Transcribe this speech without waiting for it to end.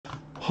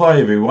Hi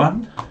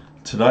everyone,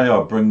 today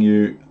I bring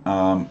you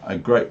a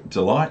great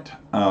delight,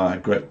 a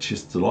great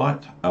chess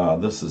delight.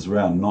 This is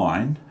round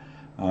 9.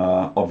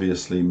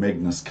 Obviously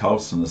Magnus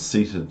Carlsen is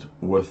seated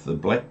with the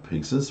black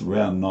pieces,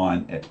 round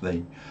 9 at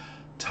the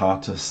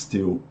Tata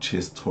Steel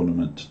Chess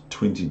Tournament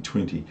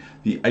 2020,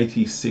 the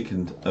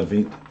 82nd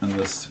event in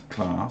this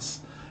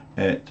class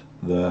at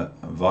the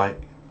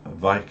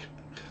Weg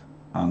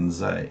aan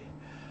Zee.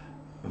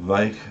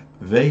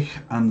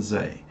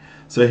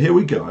 So here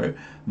we go.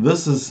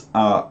 This is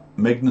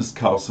Magnus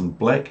Carlsen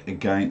black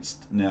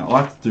against, now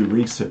I have to do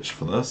research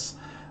for this,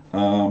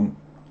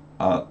 Alireza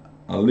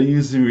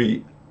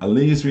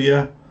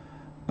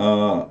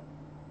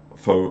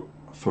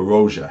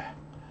Firouza.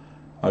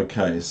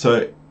 Okay,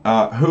 so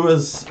who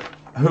is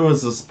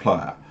this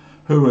player?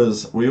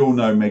 We all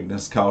know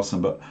Magnus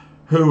Carlsen, but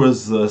who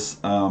is this?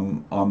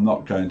 I'm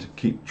not going to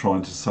keep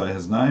trying to say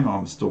his name,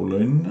 I'm still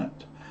learning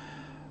it.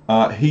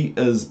 He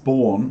is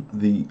born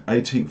the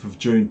 18th of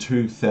June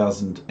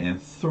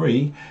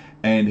 2003,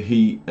 and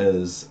he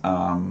is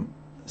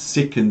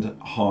second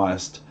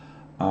highest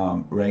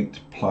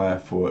ranked player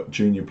for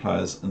junior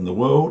players in the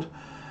world.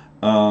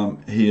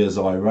 He is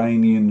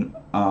Iranian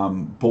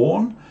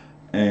born,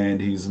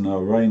 and he's an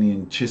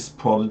Iranian chess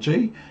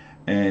prodigy,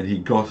 and he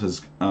got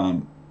his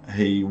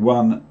he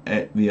won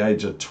at the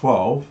age of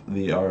 12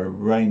 the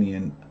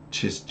Iranian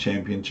chess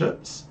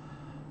championships,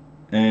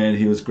 and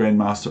he was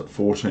grandmaster at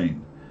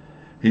 14.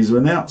 He's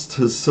renounced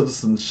his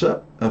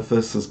citizenship, if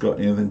this has got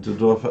anything to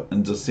do with it,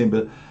 in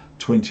December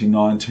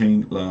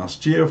 2019,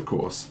 last year, of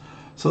course.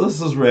 So this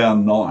is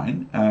round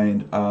 9,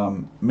 and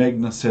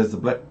Magnus has the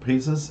black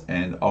pieces,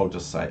 and I'll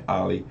just say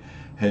Ali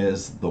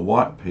has the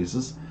white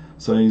pieces.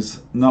 So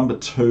he's number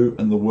 2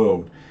 in the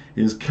world.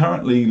 He's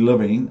currently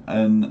living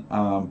in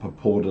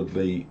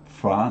purportedly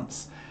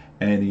France,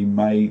 and he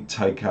may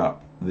take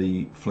up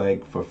the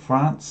flag for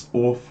France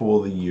or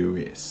for the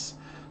US.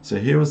 So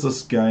here is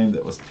this game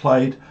that was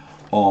played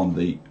on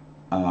the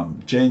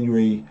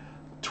January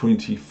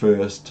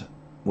 21st,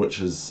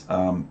 which is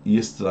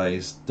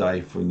yesterday's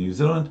day for New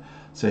Zealand.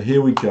 So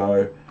here we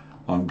go.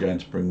 I'm going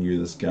to bring you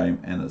this game,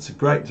 and it's a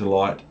great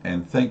delight,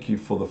 and thank you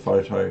for the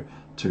photo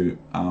to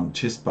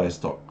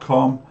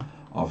chessbase.com.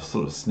 I've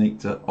sort of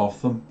sneaked it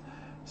off them,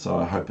 so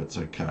I hope it's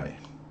okay.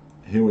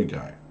 Here we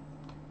go.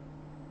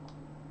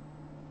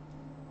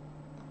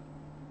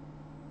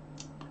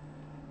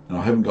 And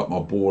I haven't got my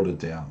border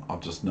down.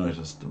 I've just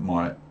noticed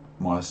my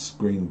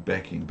screen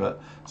backing,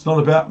 but it's not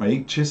about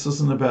me. Chess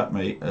isn't about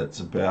me. It's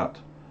about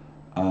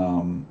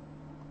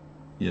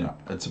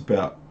it's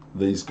about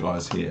these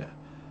guys here.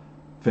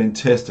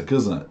 Fantastic,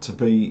 isn't it, to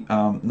be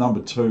number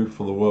 2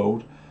 for the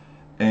world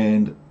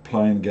and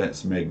playing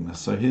against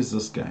Magnus. So here's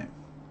this game.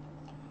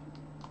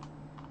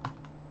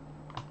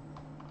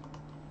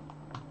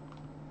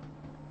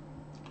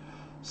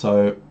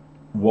 So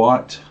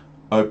white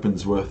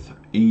opens with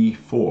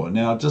e4.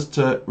 Now just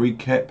to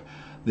recap,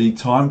 the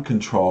time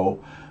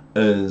control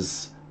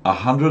is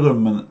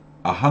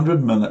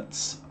 100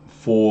 minutes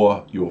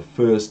for your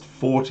first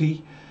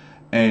 40,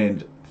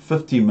 and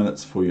 50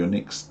 minutes for your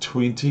next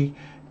 20,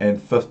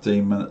 and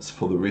 15 minutes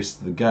for the rest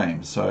of the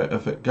game. So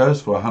if it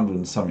goes for 100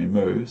 and something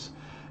moves,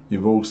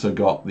 you've also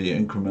got the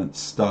increments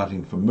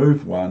starting from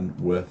move 1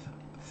 with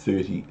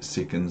 30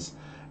 seconds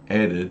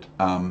added,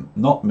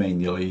 not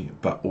manually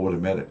but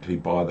automatically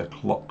by the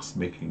clock's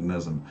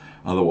mechanism.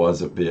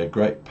 Otherwise it'd be a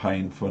great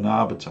pain for an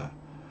arbiter.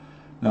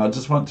 Now I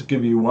just want to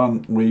give you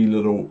one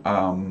little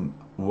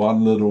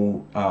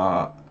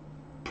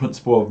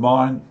principle of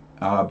mine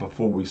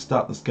before we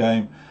start this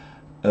game.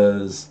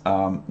 Is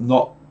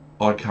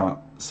I can't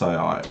say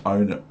I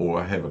own it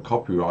or have a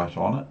copyright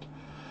on it,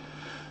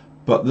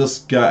 but this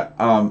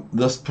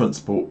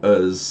principle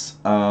is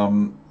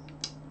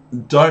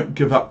don't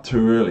give up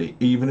too early.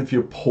 Even if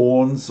you're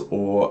pawns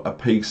or a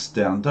piece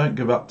down, don't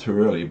give up too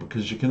early,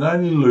 because you can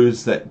only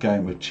lose that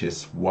game of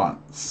chess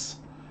once.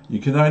 You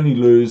can only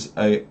lose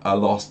a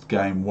lost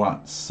game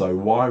once, so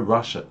why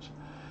rush it?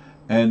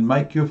 And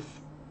make your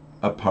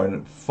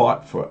opponent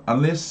fight for it,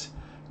 unless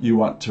you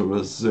want to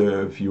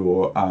reserve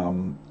your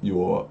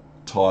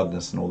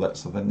tiredness and all that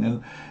sort of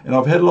thing. And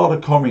I've had a lot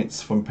of comments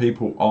from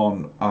people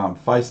on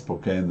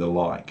Facebook and the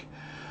like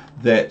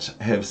that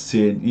have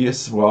said,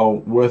 yes, well,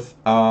 with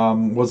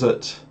was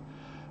it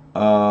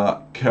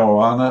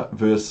Caruana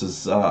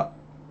versus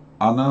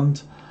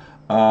Anand,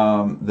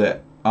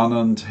 that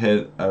Anand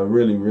had a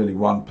really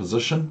won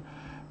position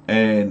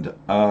and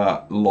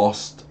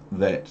lost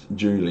that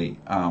duly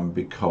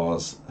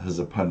because his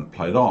opponent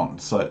played on.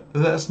 So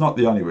that's not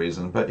the only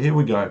reason, but here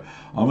we go.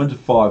 I'm into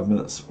 5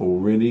 minutes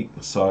already,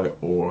 so,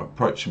 or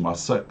approaching my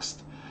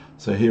 6th.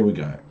 So here we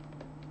go.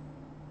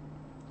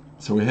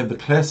 So we have the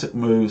classic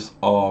moves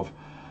of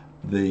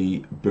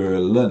the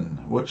Berlin,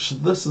 which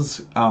this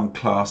is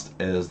classed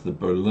as the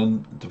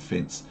Berlin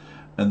defense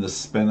in the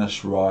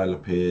Spanish Rye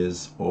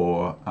pairs,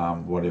 or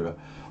whatever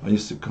I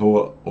used to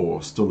call it,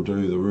 or still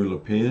do, the ruler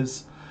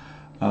pairs.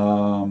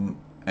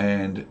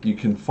 And you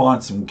can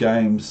find some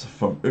games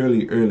from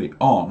early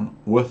on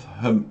with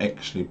him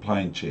actually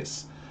playing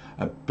chess.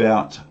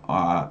 about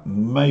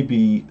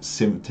maybe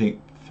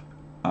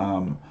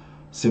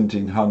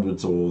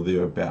 1700s or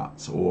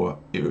thereabouts, or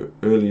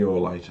earlier or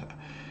later.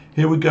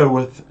 Here we go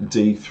with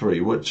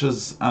D3, which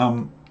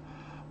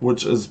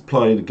is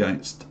played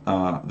against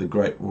the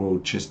great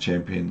world chess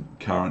champion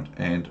current,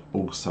 and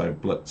also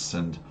blitz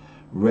and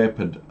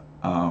rapid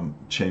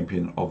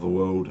champion of the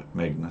world,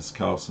 Magnus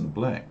Carlsen,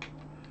 black.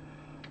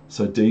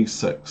 So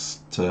D6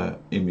 to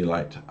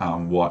emulate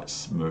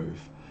white's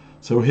move.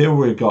 So here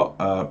we've got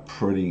a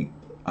pretty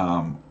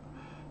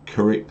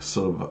correct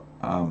sort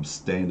of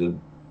standard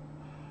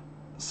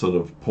sort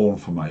of pawn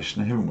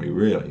formation, haven't we,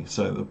 really?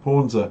 So the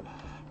pawns are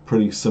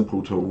pretty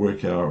simple to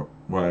work our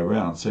way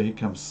around. So here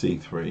comes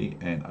C3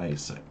 and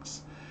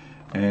A6,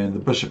 and the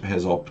bishop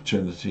has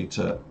opportunity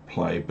to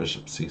play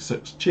bishop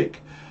C6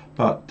 check,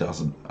 but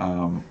doesn't.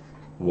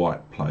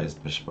 White plays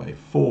bishop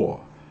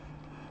A4,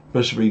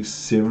 bishop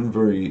E7,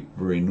 very,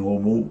 very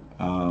normal,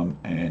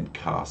 and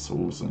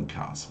castles and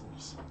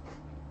castles.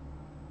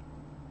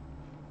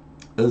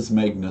 Is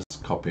Magnus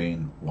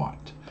copying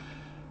white?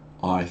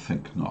 I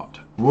think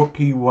not. Rook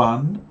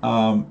E1,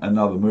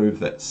 another move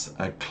that's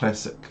a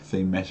classic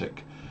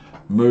thematic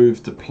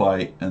move to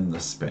play in the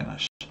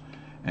Spanish.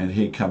 And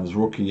here comes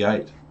Rook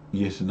E8,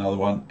 yet another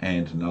one,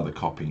 and another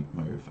copy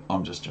move.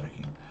 I'm just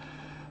joking.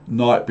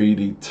 Knight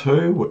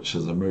BD2, which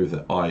is a move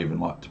that I even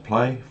like to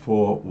play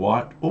for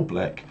white or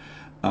black.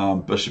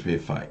 Bishop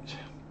F8.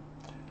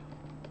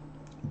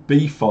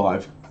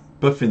 B5,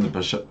 biffing the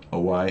bishop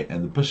away,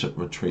 and the bishop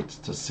retreats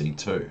to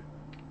C2.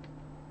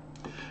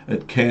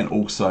 It can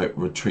also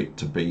retreat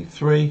to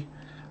B3,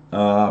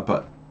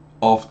 but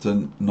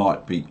often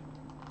knight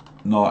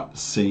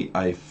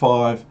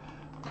CA5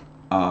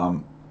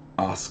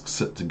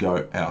 asks it to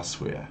go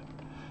elsewhere.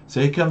 So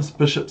here comes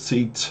bishop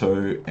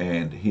C2,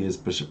 and here's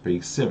bishop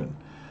B7.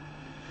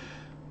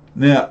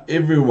 Now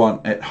everyone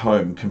at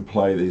home can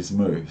play these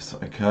moves,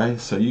 okay?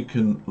 So you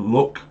can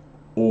look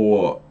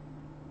or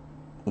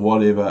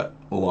whatever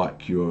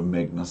like your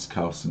Magnus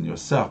Carlsen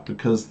yourself,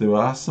 because there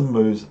are some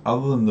moves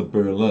other than the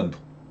Berlin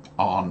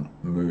on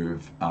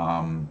move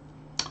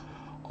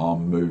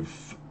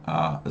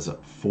is it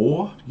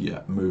 4?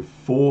 Yeah, move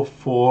 4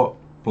 for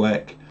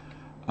black.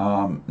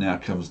 Now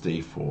comes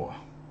D4.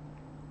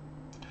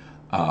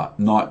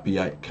 Knight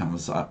B8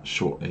 comes up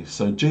shortly.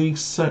 So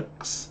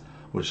G6,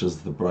 which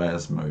is the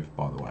Breyer's move,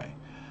 by the way.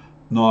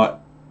 Knight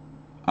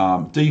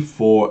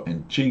D4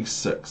 and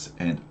G6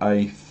 and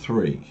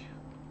A3.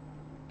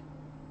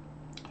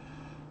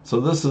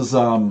 So this is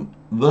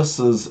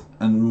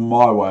in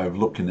my way of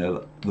looking at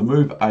it, the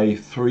move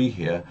A3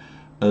 here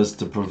is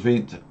to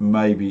prevent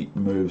maybe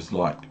moves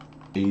like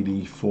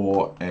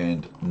ED4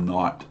 and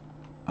knight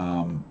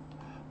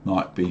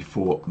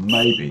B4,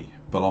 maybe,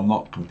 but I'm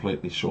not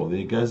completely sure.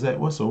 There goes that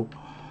whistle.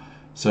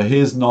 So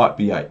here's knight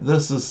B8.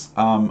 This is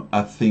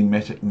a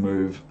thematic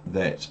move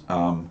that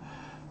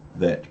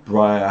that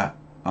Breyer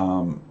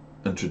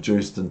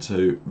introduced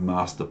into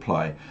master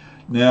play.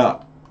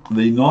 Now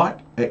the knight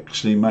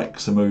actually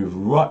makes a move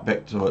right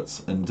back to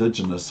its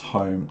indigenous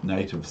home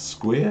native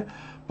square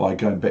by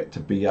going back to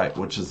B8,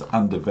 which is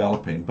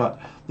undeveloping, but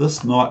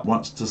this knight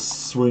wants to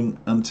swing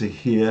into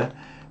here,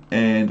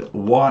 and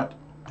white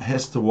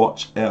has to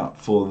watch out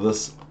for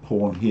this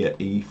pawn here,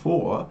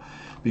 E4,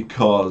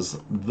 because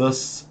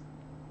this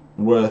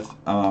with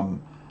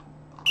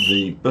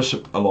the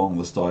bishop along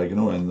this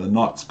diagonal and the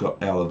knight's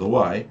got out of the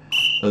way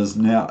is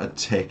now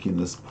attacking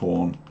this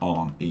pawn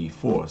on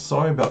E4.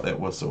 Sorry about that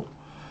whistle.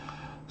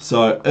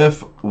 So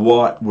if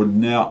white would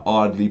now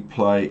idly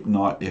play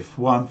knight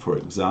F1, for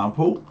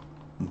example,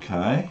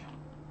 okay,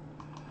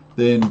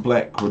 then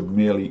black would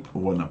merely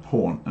win a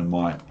pawn, in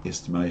my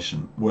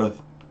estimation,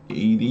 with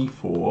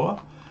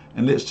ED4,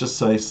 and let's just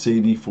say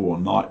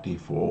CD4, knight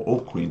D4, or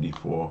Queen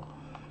D4.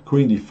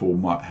 Queen D4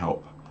 might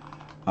help.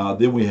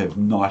 Then we have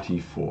knight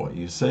E4,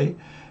 you see,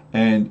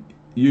 and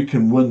you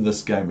can win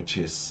this game of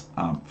chess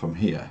from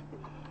here.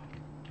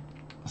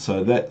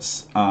 So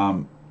that's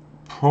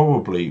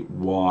probably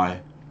why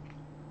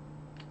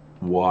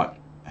white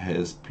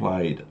has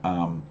played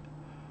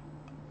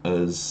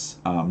is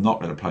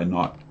not going to play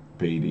knight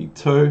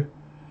BD2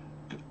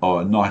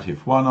 or knight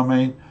F1, I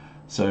mean.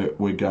 So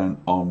we're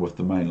going on with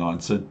the main line.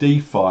 So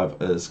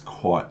D5 is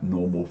quite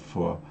normal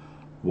for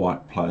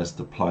white players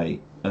to play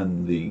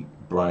in the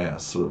Breyer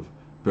sort of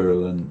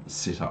Berlin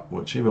setup,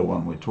 whichever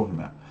one we're talking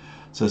about.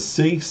 So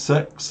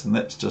C6, and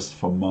that's just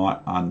from my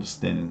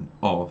understanding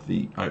of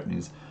the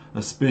openings,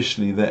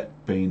 especially that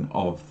being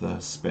of the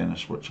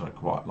Spanish, which I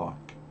quite like.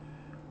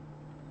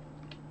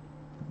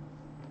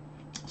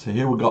 So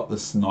here we've got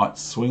this knight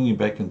swinging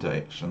back into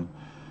action,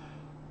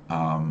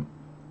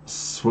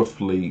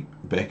 swiftly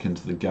back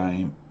into the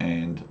game,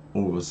 and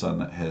all of a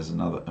sudden it has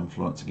another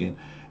influence again.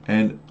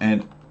 And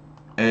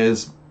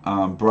as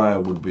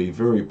Breyer would be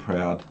very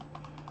proud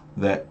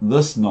that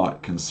this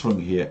knight can swing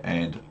here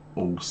and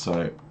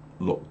also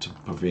look to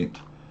prevent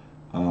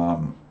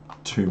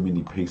too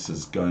many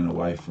pieces going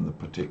away from the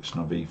protection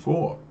of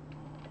E4.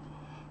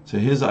 So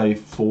here's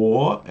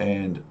A4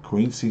 and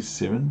Queen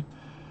C7.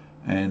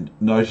 And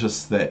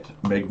notice that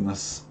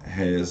Magnus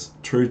has,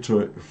 true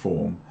to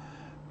form,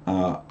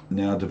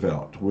 now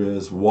developed,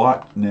 whereas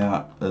white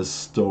now is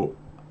still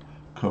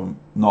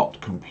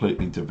not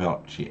completely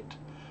developed yet.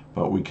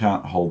 But we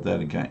can't hold that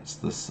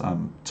against this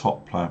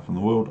top player from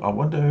the world. I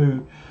wonder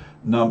who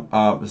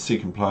the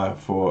second player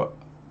for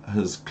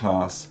his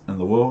class in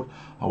the world.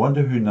 I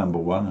wonder who number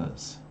 1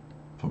 is,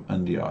 from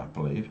India, I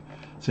believe.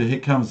 So here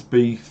comes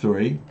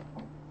b3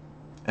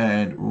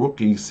 and rook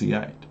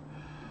ec8.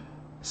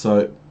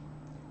 So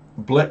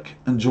black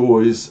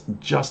enjoys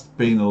just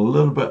being a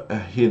little bit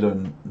ahead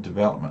in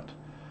development.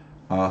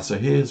 So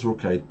here's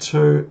rook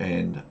a2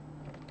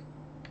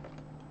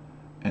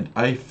 and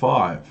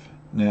a5.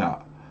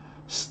 Now,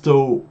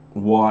 still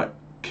white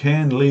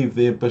can leave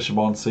their bishop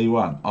on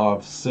c1.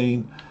 I've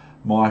seen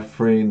my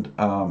friend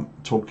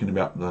talking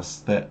about this,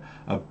 that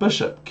a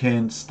bishop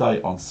can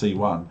stay on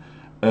c1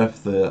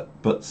 if the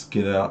bits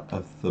get out,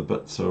 if the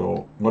bits are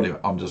all, whatever,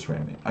 I'm just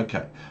rambling.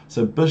 Okay,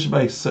 so bishop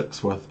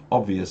a6 with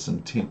obvious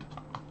intent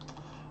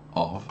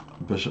of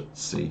bishop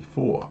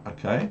c4.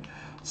 Okay,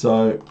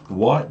 so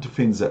white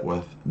defends that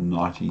with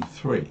knight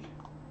e3.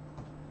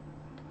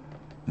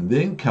 And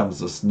then comes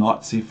this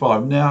knight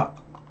c5. Now,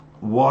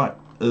 white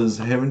is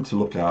having to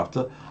look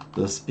after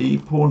this e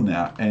pawn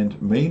now,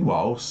 and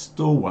meanwhile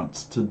still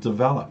wants to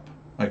develop.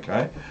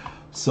 Okay,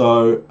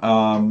 so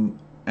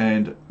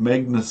and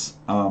Magnus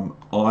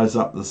eyes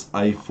up this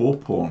a4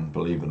 pawn,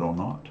 believe it or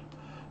not.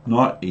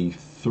 Knight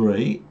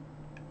e3,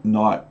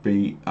 knight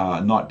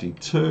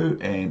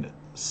d2, and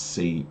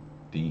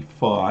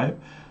cd5.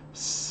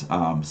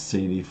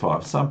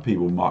 cd5. Some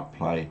people might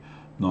play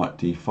knight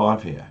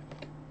d5 here.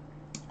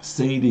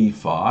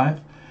 cd5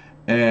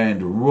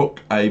 and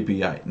rook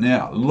ab8.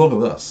 Now look at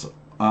this.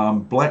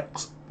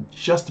 Black's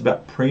just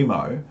about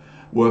primo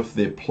with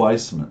their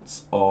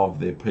placements of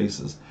their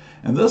pieces,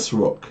 and this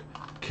rook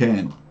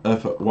can,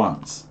 if it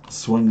wants,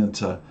 swing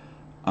into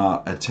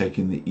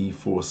attacking the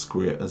e4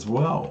 square as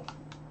well.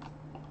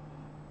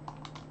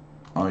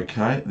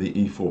 Okay, the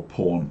e4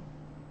 pawn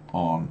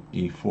on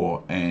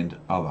e4 and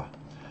other.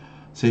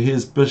 So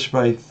here's bishop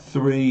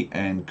a3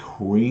 and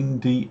queen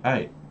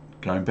d8,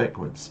 going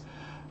backwards.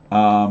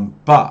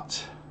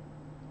 But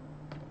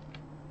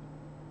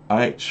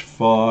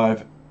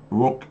h5,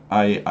 rook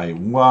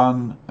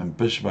a1, and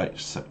bishop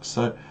h6.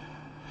 So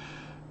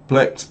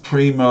black's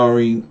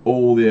primoing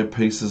all their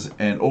pieces,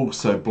 and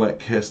also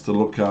black has to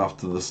look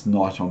after this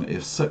knight on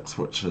f6,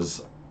 which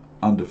is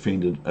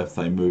undefended if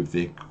they move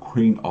their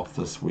queen off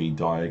this wee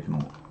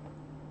diagonal.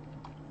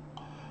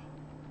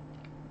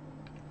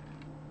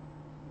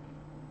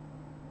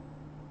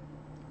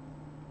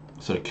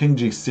 So king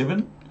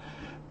g7,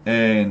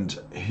 and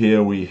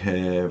here we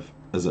have,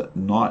 is it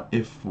knight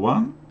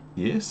f1?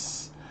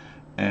 Yes.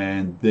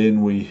 And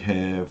then we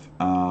have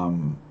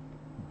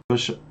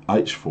bishop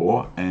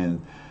h4,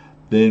 and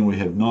then we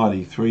have knight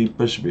e3,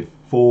 bishop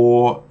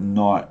f4,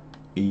 knight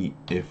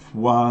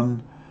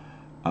ef1.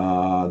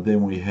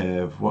 Then we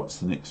have, what's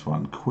the next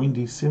one? Queen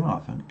d7, I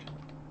think.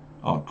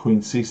 Oh,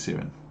 queen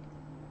c7.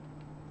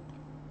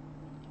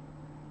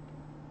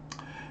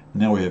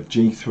 Now we have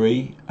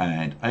g3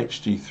 and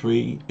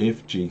hg3,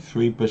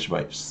 fg3, bishop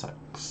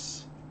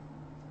h6.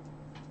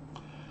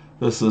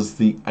 This is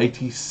the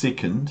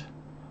 82nd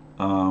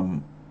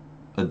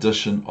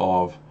edition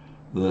of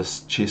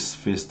this chess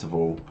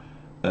festival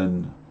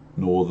in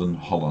northern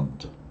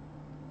Holland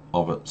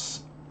of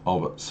its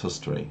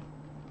history.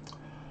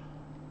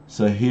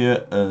 So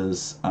here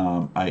is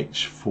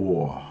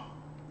h4,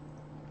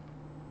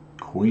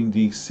 queen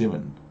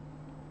d7,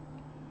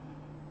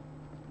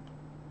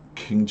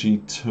 king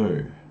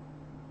g2,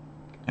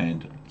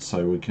 and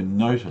so we can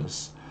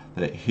notice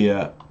that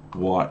here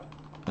white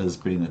has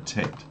been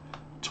attacked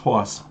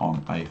twice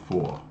on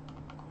a4.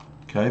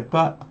 Okay,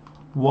 but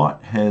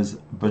white has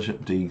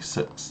bishop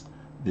d6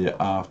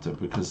 thereafter,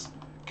 because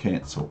the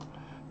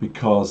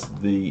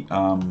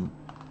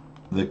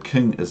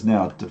king is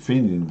now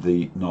defending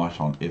the knight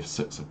on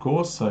f6, of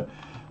course. So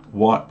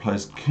white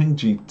plays king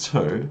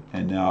g2,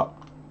 and now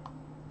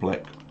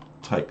black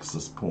takes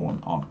this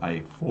pawn on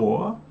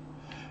a4,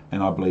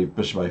 and I believe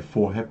bishop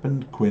a4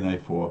 happened, queen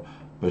a4,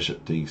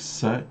 bishop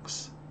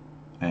d6,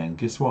 and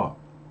guess what?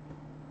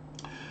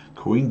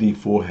 Queen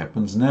d4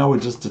 happens. Now we're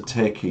just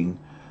attacking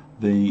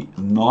the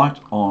knight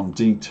on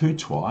d2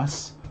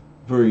 twice,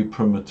 very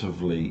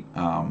primitively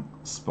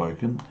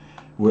spoken.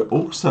 We're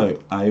also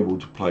able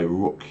to play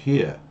rook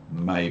here,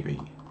 maybe.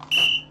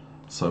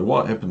 So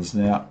what happens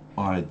now,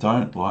 I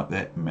don't like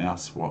that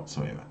mouse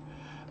whatsoever,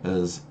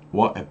 is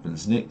what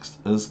happens next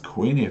is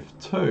queen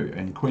f2,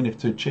 and queen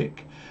f2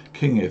 check,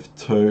 king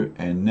f2,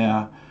 and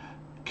now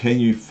can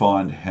you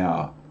find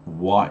how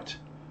white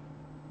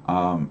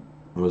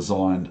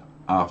resigned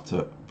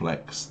after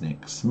black's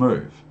next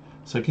move?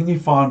 So can you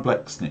find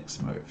black's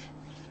next move,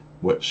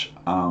 which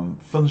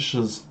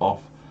finishes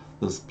off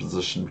this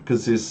position,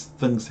 because there's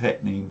things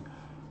happening.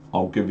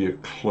 I'll give you a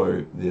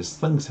clue. There's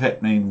things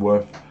happening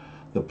with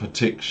the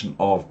protection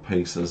of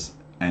pieces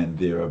and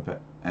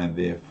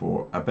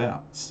therefore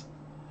abouts.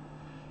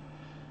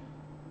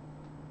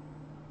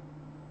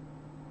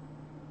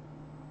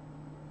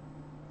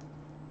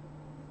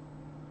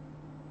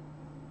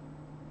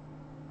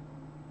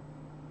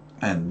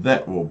 And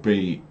that will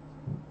be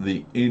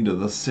the end of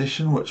the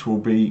session, which will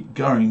be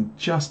going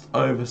just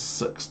over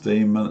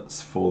 16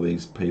 minutes for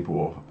these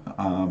people.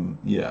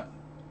 Yeah,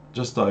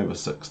 just over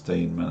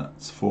 16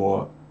 minutes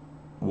for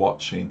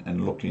watching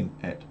and looking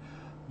at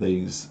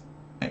these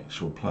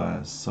actual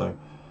players. So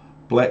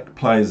black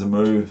plays a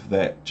move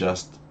that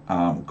just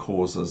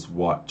causes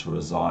white to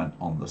resign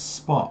on the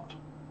spot.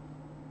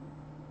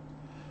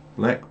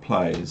 Black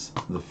plays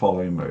the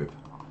following move: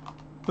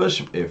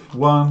 bishop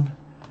f1,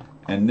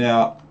 and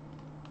now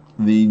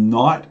the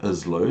knight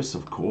is loose,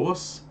 of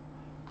course,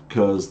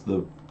 because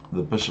the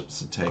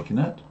bishop's attacking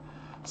it.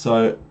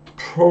 So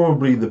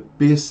probably the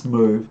best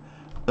move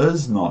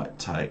is knight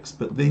takes,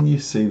 but then you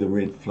see the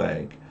red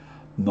flag,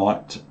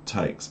 knight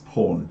takes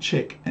pawn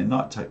check, and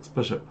knight takes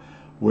bishop,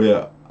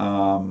 where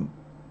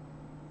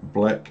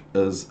black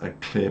is a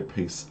clear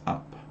piece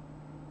up.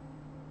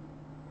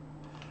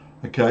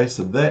 Okay,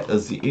 so that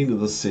is the end of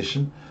the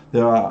session.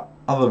 There are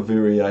other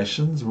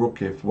variations: rook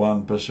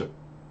f1, bishop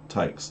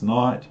takes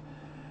knight,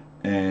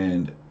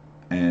 and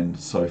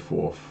so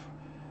forth,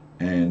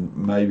 and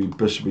maybe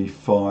bishop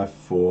e5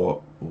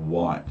 for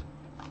white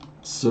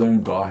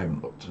soon, but I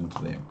haven't looked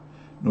into them,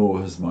 nor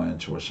has my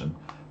intuition.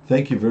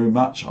 Thank you very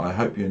much. I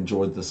hope you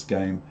enjoyed this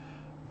game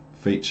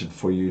featured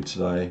for you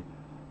today.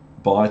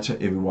 Bye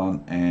to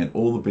everyone, and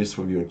all the best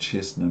with your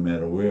chess, no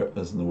matter where it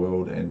is in the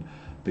world, and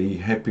be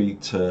happy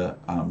to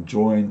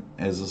join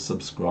as a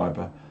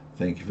subscriber.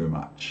 Thank you very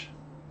much.